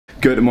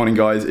Good morning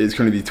guys, it's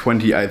currently the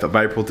 28th of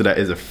April. Today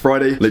is a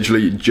Friday.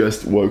 Literally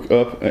just woke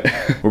up.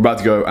 We're about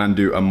to go and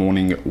do a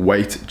morning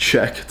weight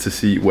check to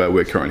see where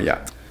we're currently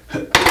at.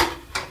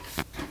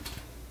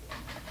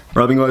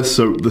 Right then guys,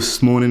 so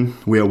this morning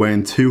we are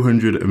weighing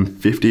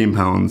 215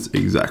 pounds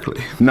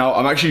exactly. Now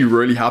I'm actually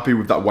really happy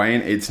with that weighing.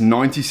 It's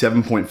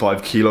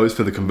 97.5 kilos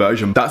for the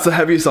conversion. That's the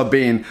heaviest I've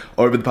been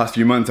over the past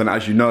few months, and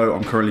as you know,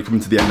 I'm currently coming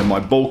to the end of my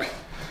bulk.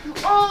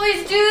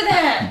 Always do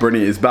that.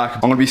 Brittany is back.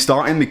 I'm gonna be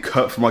starting the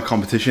cut for my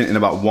competition in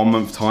about 1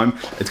 month time.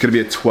 It's gonna be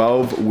a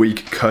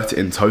 12-week cut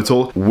in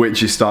total,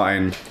 which is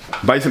starting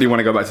basically when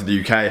I go back to the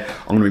UK.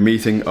 I'm gonna be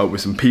meeting up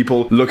with some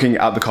people, looking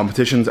at the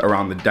competitions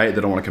around the date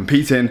that I wanna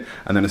compete in,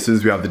 and then as soon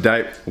as we have the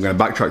date, we're gonna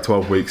backtrack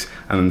 12 weeks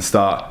and then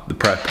start the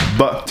prep.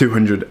 But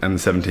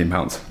 217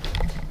 pounds.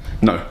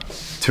 No.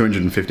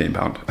 215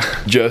 pounds.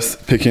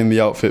 Just picking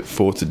the outfit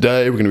for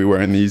today. We're gonna be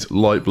wearing these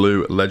light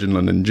blue Legend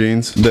London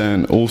jeans.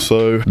 Then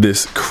also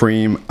this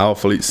cream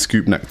Alpha Elite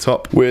scoop neck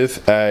top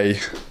with a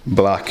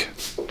black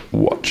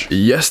watch.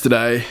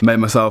 Yesterday, made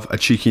myself a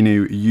cheeky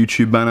new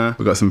YouTube banner.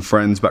 We've got some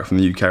friends back from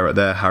the UK right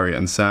there, Harry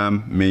and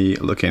Sam. Me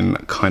looking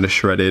kind of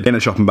shredded in a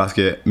shopping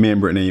basket. Me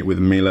and Brittany with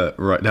Mila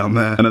right down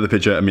there. Another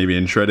picture of me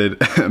being shredded.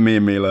 Me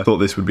and Mila thought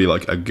this would be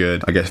like a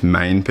good, I guess,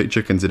 main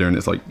picture considering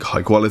it's like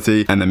high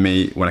quality. And then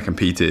me when I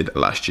competed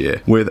last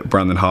year with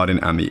Brandon Harding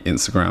and the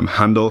Instagram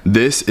handle.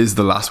 This is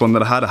the last one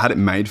that I had. I had it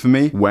made for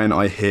me when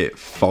I hit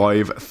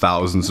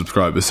 5,000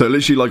 subscribers. So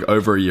literally like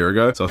over a year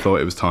ago. So I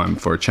thought it was time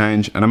for a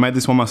change. And I made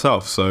this one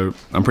myself. So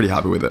I'm pretty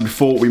happy with it.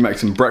 Before we make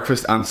some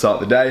breakfast and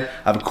start the day,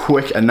 I have a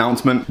quick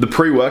announcement. The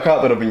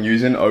pre-workout that I've been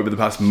using over the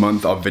past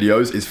month of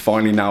videos is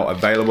finally now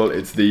available.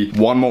 It's the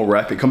One More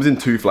Rep. It comes in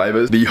 2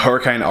 flavors, the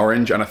Hurricane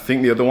Orange, and I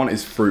think the other one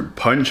is Fruit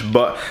Punch,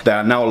 but they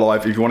are now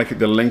live. If you want to click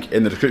the link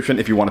in the description,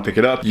 if you want to pick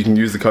it up, you can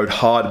use the code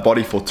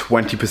HARDBODY for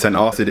 20%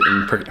 off.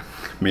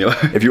 Mila,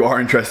 if you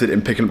are interested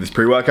in picking up this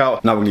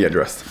pre-workout, now we're gonna get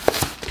dressed.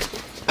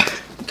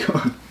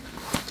 Come on.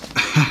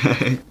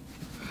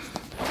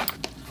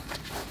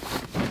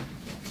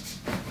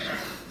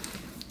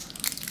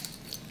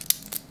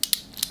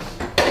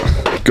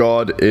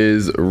 God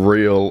is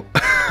real.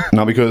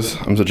 Now because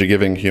I'm such a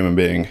giving human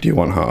being, do you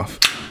want half?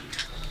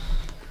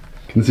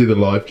 You can see the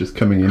life just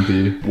coming into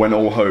you. When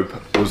all hope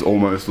was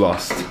almost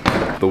lost,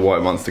 the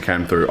white monster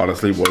came through.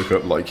 Honestly, woke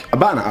up like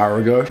about an hour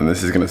ago, and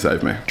this is gonna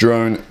save me.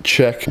 Drone,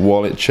 check.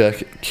 Wallet,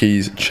 check.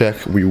 Keys,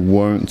 check. We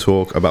won't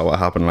talk about what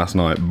happened last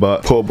night,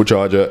 but portable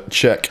charger,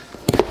 check.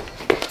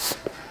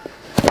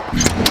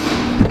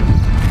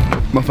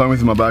 My phone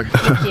was in my bag.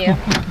 Thank you.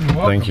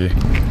 Thank you.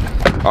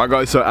 Alright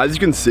guys, so as you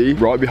can see,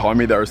 right behind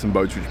me there are some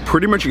boats, which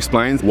pretty much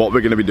explains what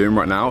we're going to be doing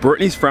right now.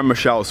 Brittany's friend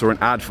Michelle saw an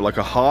ad for like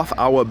a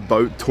half-hour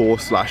boat tour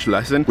 /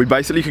 lesson. We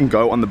basically can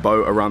go on the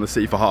boat around the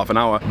sea for half an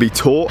hour, be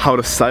taught how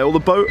to sail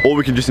the boat, or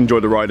we can just enjoy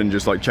the ride and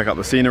just like check out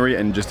the scenery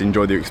and just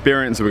enjoy the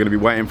experience. So we're going to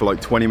be waiting for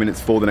like 20 minutes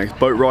for the next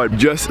boat ride.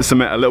 Just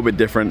something a little bit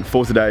different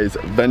for today's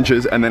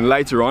ventures. And then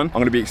later on, I'm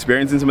going to be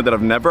experiencing something that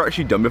I've never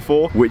actually done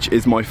before, which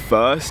is my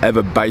first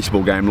ever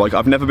baseball game. Like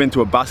I've never been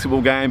to a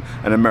basketball game,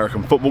 an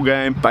American football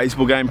game,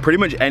 baseball game, pretty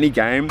much any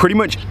game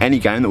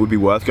that would be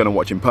worth going to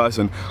watch in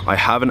person, I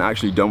haven't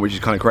actually done, which is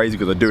kind of crazy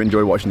because I do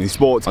enjoy watching these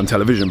sports on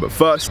television. But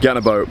first, get on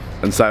a boat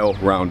and sail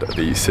around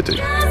the city.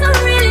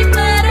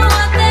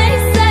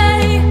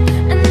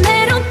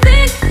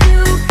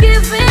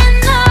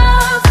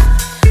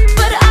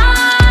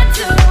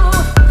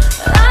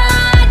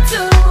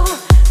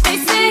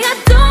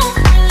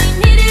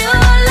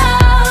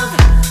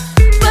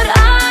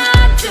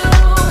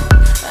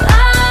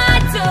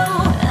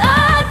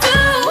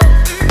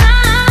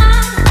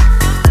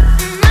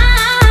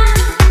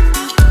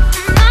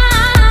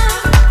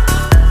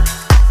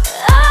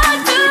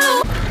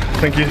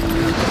 Thank you.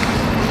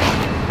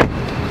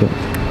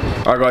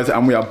 Alright guys,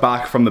 and we are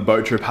back from the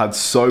boat trip. Had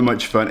so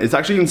much fun. It's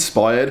actually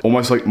inspired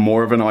almost like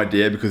more of an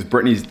idea because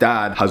Brittany's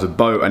dad has a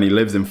boat and he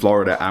lives in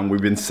Florida, and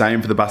we've been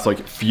saying for the past like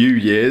few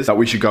years that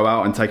we should go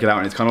out and take it out,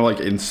 and it's kind of like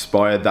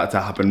inspired that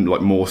to happen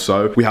like more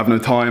so. We have no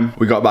time.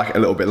 We got back a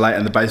little bit late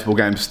and the baseball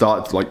game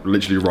starts like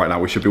literally right now.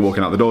 We should be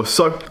walking out the door.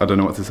 So I don't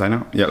know what to say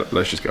now. Yeah,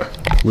 let's just go.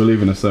 We're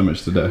leaving us so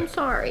much today. I'm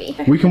sorry.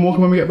 We can walk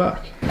when we get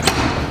back.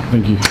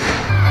 Thank you.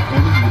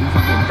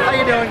 How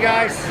you doing,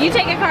 guys? You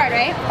take a card,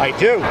 right? I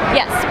do.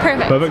 Yes,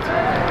 perfect. Perfect.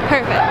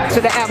 Perfect.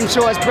 To the album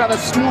George brother,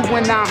 smooth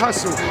when I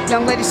hustle.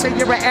 Young lady say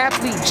you're an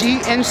athlete,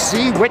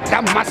 GNC with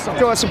the muscle.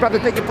 George brother,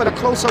 thinking for the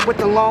close-up with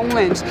the long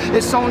lens.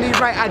 It's only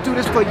right I do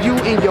this for you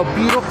and your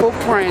beautiful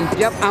friend.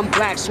 Yep, I'm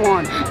Black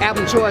Swan.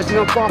 Album George,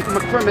 no far from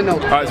a criminal.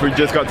 Alright, so we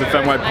just got to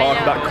Fenway Park.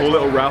 That cool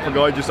little raffle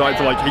guy decided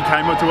to he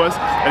came up to us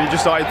and he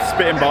just started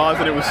spitting bars,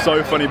 and it was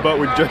so funny. But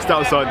we're just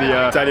outside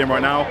the stadium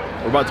right now.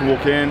 We're about to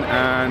walk in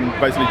and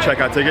basically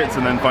check our tickets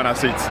and then find our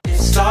seats.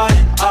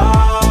 Starting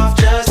off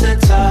just a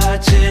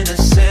touch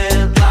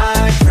innocent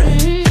like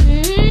friend,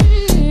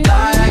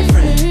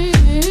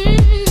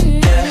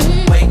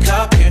 yeah, wake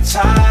up, you're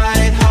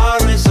tired,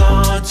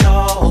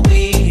 horizontal,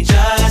 we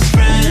just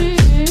friends,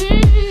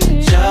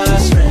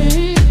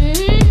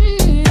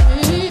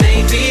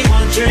 maybe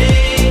one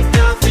drink,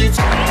 nothing.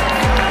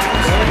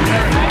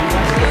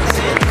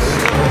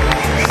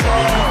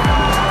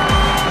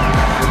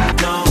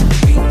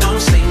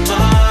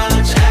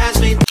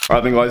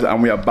 Alright then guys,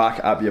 and we are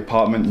back at the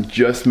apartment.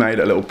 Just made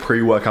a little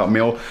pre-workout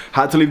meal.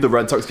 Had to leave the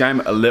Red Sox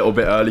game a little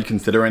bit early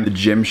considering the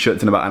gym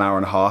shuts in about an hour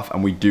and a half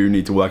and we do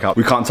need to work out.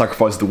 We can't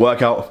sacrifice the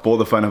workout for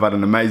the fun. I've had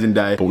an amazing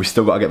day, but we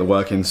still got to get the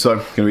work in. So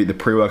I'm gonna eat the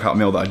pre-workout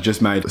meal that I just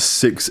made.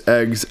 6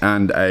 eggs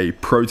and a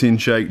protein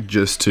shake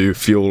just to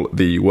fuel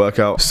the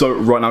workout. So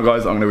right now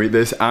guys, I'm gonna eat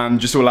this,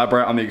 and just to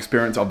elaborate on the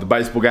experience of the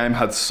baseball game,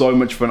 had so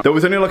much fun. There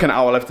was only like an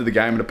hour left of the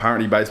game and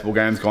apparently baseball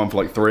games go on for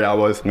like 3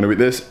 hours. I'm gonna eat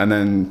this and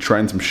then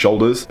train some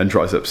shoulders and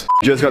triceps.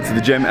 Just got to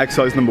the gym.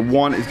 Exercise number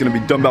 1 is gonna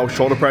be dumbbell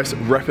shoulder press,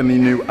 repping the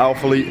new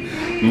Alpha Elite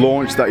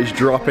launch that is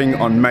dropping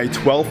on May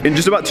 12th. In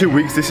just about 2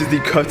 weeks, this is the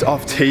cut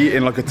off tee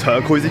in like a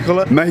turquoisey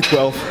color. May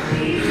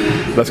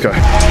 12th, let's go.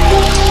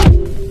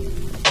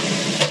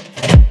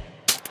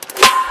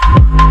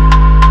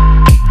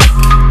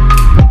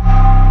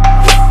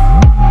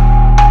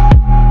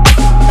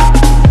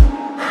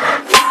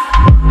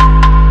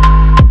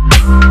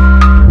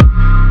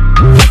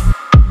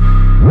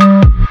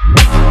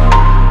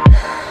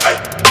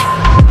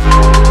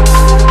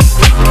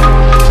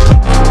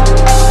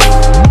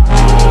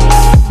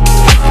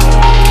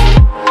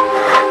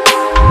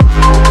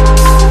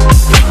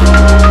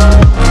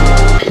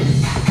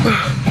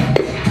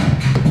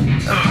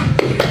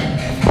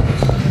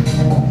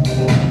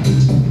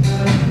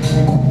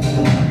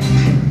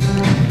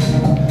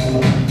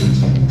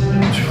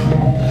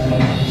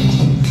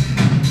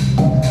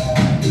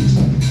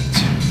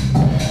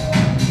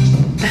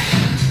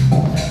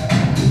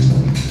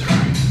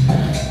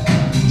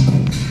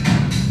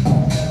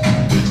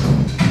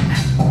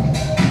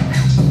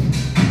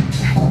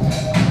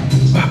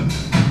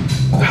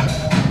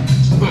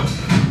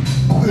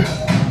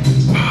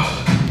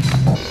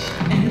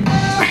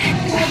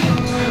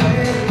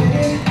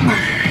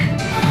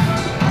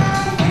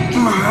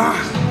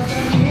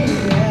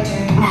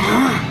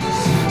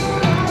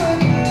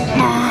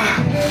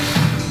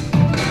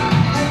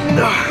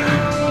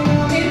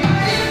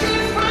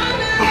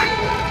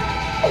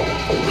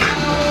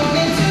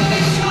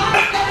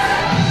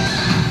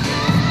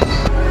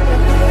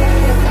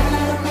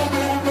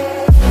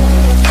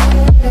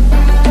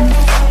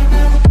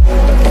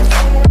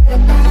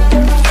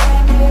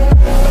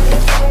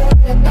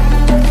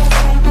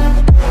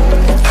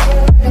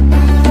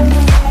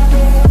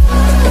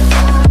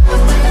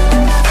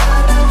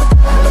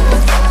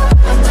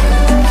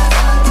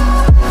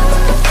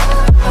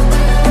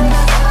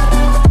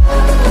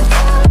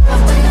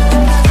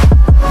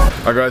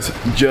 Alright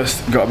guys,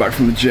 just got back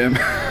from the gym.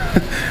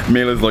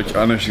 Mila's like,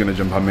 I know she's gonna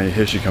jump on me,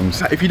 here she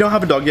comes. If you don't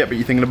have a dog yet but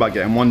you're thinking about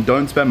getting one,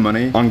 don't spend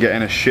money on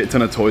getting a shit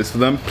ton of toys for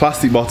them.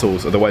 Plastic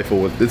bottles are the way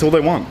forward. It's all they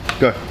want.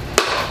 Go.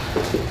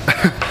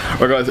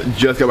 Alright guys,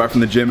 just got back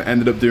from the gym,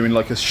 ended up doing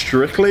like a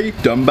strictly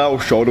dumbbell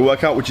shoulder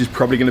workout, which is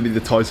probably going to be the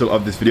title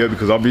of this video,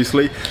 because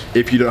obviously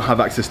if you don't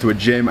have access to a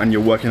gym and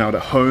you're working out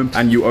at home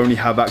and you only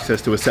have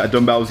access to a set of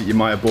dumbbells that you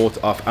might have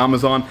bought off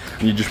Amazon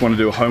and you just want to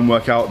do a home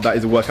workout, that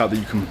is a workout that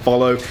you can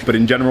follow. But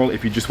in general,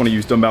 if you just want to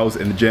use dumbbells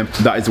in the gym,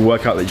 that is a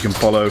workout that you can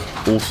follow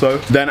also.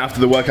 Then after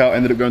the workout, I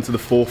ended up going to the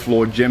 4th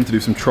floor gym to do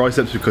some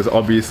triceps because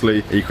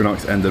obviously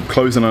Equinox ended up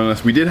closing on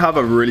us. We did have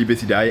a really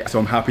busy day, so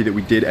I'm happy that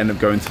we did end up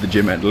going to the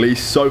gym at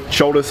least. So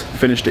shoulders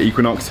finished at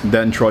Equinox,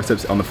 then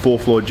triceps on the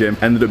 4th floor gym.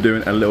 Ended up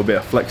doing a little bit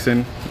of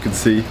flexing. You can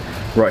see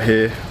right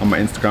here on my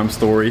Instagram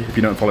story. If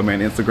you don't follow me on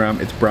Instagram,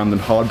 it's Brandon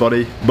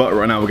Hardbody. But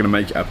right now we're gonna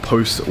make a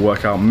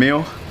post-workout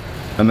meal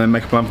and then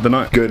make a plan for the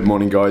night. Good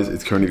morning guys,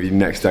 it's currently the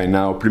next day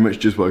now. Pretty much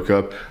just woke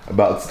up,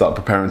 about to start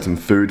preparing some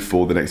food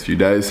for the next few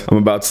days. I'm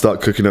about to start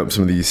cooking up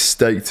some of these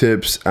steak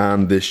tips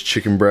and this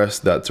chicken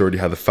breast that's already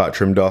had the fat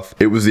trimmed off.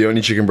 It was the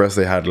only chicken breast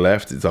they had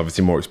left. It's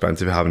obviously more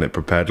expensive having it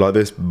prepared like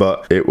this,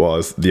 but it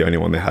was the only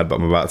one they had. But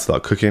I'm about to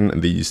start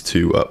cooking these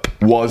two up.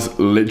 Was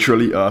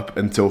literally up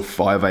until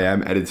 5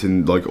 AM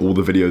editing like all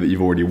the video that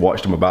you've already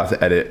watched. I'm about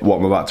to edit what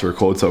I'm about to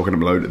record so I can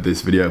upload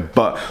this video,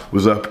 but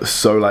was up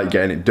so late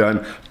getting it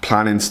done,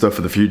 planning stuff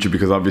for the future,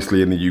 because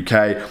obviously in the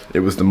UK it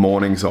was the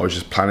morning, so I was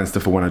just planning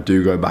stuff for when I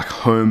do go back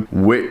home,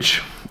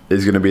 which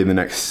is going to be in the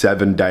next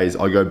 7 days.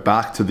 I go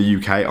back to the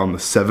UK on the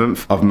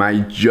 7th of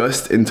May,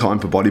 just in time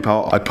for Body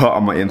Power. I put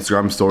on my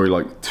Instagram story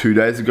like 2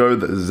 days ago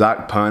that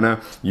Zach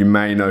Perner, you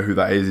may know who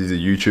that is, he's a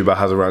YouTuber,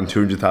 has around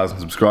 200,000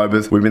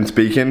 subscribers. We've been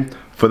speaking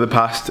for the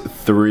past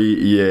 3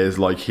 years.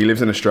 Like, he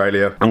lives in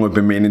Australia and we've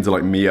been meaning to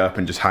like meet up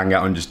and just hang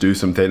out and just do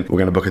something. We're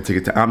gonna book a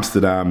ticket to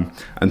Amsterdam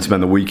and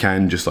spend the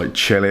weekend just like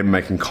chilling,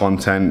 making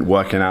content,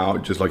 working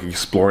out, just like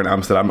exploring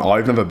Amsterdam.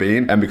 I've never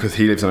been, and because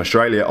he lives in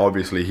Australia,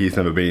 obviously he's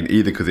never been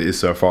either because it is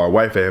so far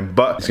away for him,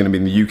 but he's gonna be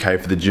in the UK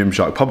for the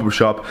Gymshark pop-up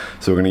shop,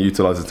 so we're gonna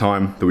utilize the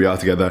time that we are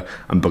together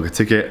and book a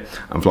ticket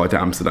and fly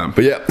to Amsterdam.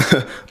 But yeah,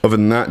 other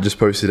than that, just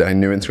posted a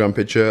new Instagram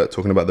picture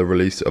talking about the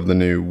release of the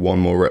new 1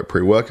 More Rep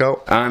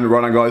pre-workout. And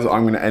right now guys,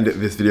 I'm gonna end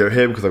this video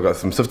here because I've got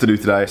some stuff to do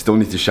today. Still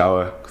need to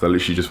shower because I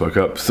literally just woke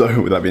up.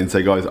 So with that being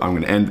said guys, I'm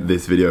gonna end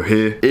this video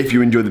here. If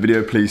you enjoyed the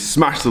video, please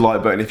smash the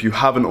like button. If you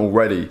haven't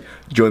already,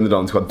 join the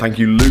Don Squad. Thank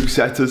you Luke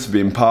Setters for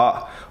being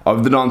part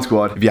of the Don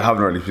Squad. If you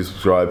haven't already, please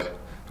subscribe.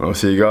 And I'll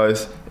see you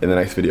guys in the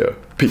next video.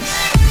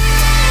 Peace.